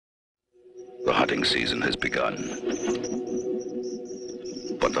The hunting season has begun.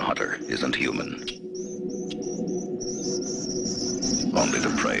 But the hunter isn't human. Only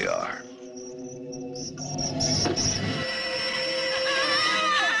the prey are.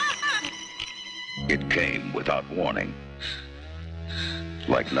 It came without warning.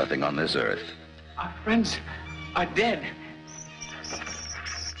 Like nothing on this earth. Our friends are dead.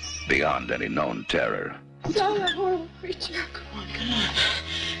 Beyond any known terror. Tell that horrible creature. Come on.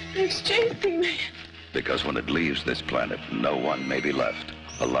 They're chasing me. Because when it leaves this planet, no one may be left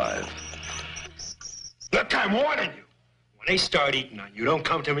alive. Look, I'm warning you. When they start eating on you, don't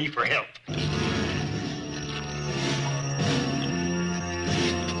come to me for help.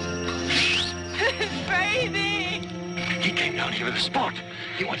 Baby! He came down here with a sport.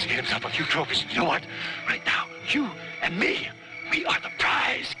 He wants to get himself a few trophies. You know what? Right now, you and me, we are the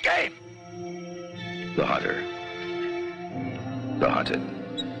prize game. The hunter. The hunted.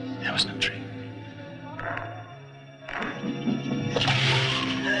 There was no tree.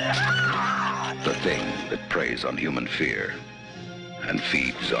 The thing that preys on human fear and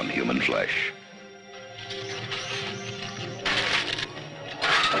feeds on human flesh.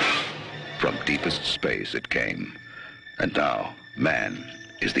 From deepest space it came, and now man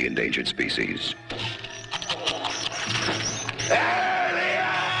is the endangered species.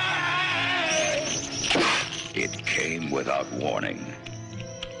 It came without warning,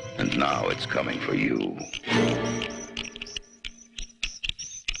 and now it's coming for you.